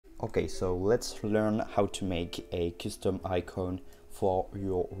Okay, so let's learn how to make a custom icon for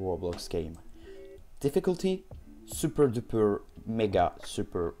your Roblox game. Difficulty, super duper mega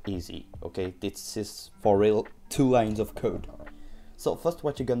super easy. Okay, this is for real 2 lines of code. So first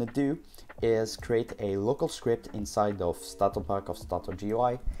what you're gonna do is create a local script inside of starter pack of starter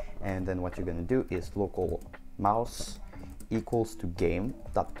GUI, and then what you're gonna do is local mouse equals to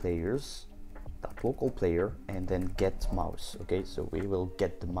game.players local player, and then get mouse. Okay, so we will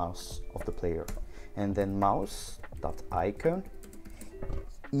get the mouse of the player, and then mouse dot icon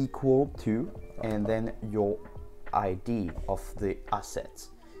equal to, and then your ID of the asset.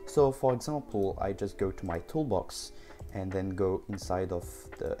 So for example, I just go to my toolbox and then go inside of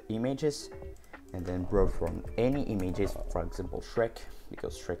the images and then browse from any images, for example Shrek,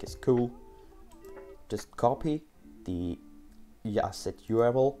 because Shrek is cool. Just copy the asset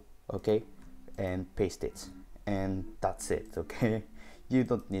URL, okay, and paste it, and that's it. Okay, you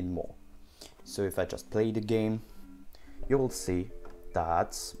don't need more. So if I just play the game, you will see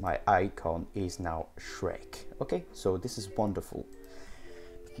that my icon is now Shrek. Okay, so this is wonderful.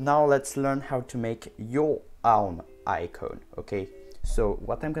 Now let's learn how to make your own icon. Okay, so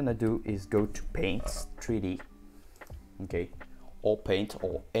what I'm gonna do is go to Paint 3D, okay, or Paint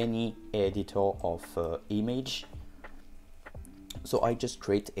or any editor of image. So I just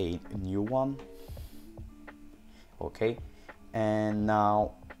create a new one, okay, and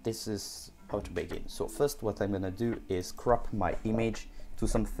now this is how to begin. So first what I'm gonna do is crop my image to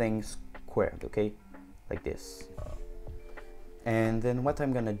something squared, okay, like this. And then what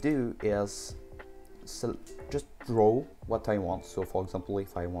I'm gonna do is just draw what I want. So for example,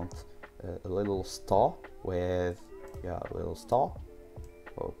 if I want a little star with, yeah, a little star,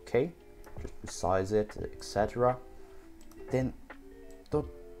 okay, just resize it, etc. Then don't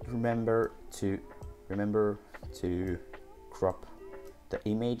remember to crop the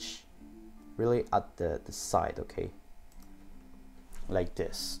image really at the side, okay, like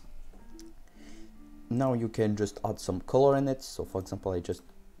this. Now you can just add some color in it. So for example, I just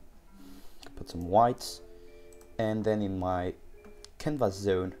put some white, and then in my canvas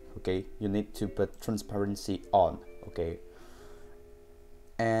zone, okay, you need to put transparency on, okay.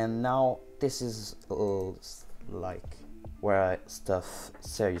 And now this is like where stuff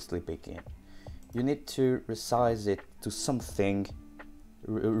seriously begin. You need to resize it to something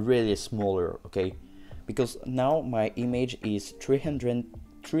really smaller, okay, because now my image is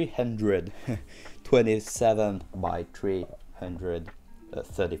 327 by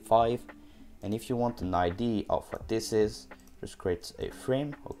 335, and if you want an idea of what this is, just create a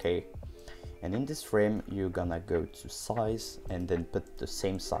frame, okay, and in this frame you're gonna go to size and then put the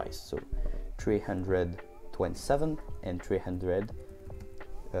same size, so 327 and 300,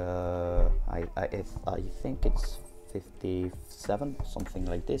 I think it's 57, something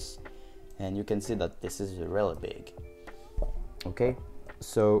like this, and you can see that this is really big. Okay,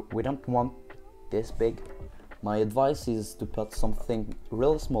 so we don't want this big. My advice is to put something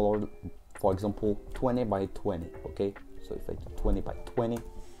really smaller, for example 20 by 20, okay. So if I do 20 by 20,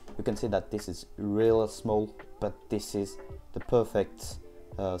 you can see that this is really small, but this is the perfect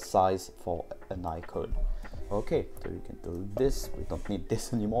size for an icon. Okay, so you can do this, we don't need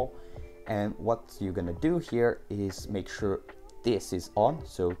this anymore. And what you're gonna do here is make sure this is on.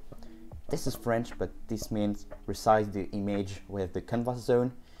 So this is French, but this means resize the image with the canvas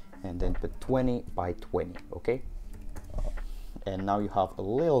zone, and then put 20 by 20, okay. And now you have a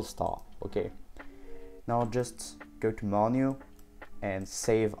little star, okay. Now just go to menu and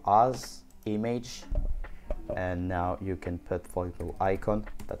save as image, and now you can put, for example,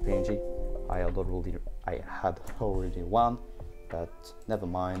 icon.png. I had already one, but never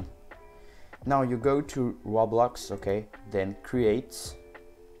mind. Now you go to Roblox, okay, then create,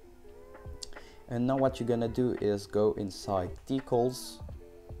 and now what you're gonna do is go inside decals,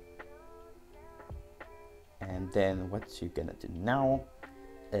 and then what you're gonna do now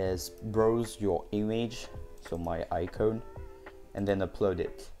is browse your image, so my icon, and then upload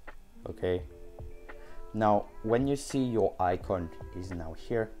it, okay. Now when you see your icon is now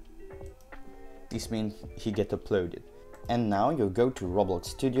here, this means he get uploaded. And now you go to Roblox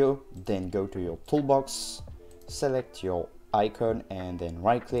Studio, then go to your toolbox, select your icon, and then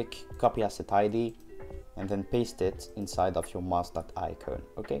right click, copy asset ID, and then paste it inside of your mouse.icon,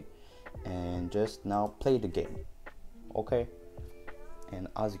 okay. And just now play the game, okay. And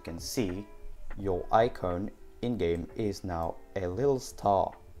as you can see, your icon in game is now a little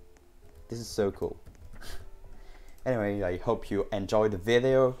star. This is so cool. Anyway, I hope you enjoyed the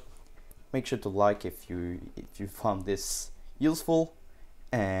video. Make sure to like if you found this useful,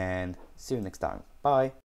 and see you next time. Bye.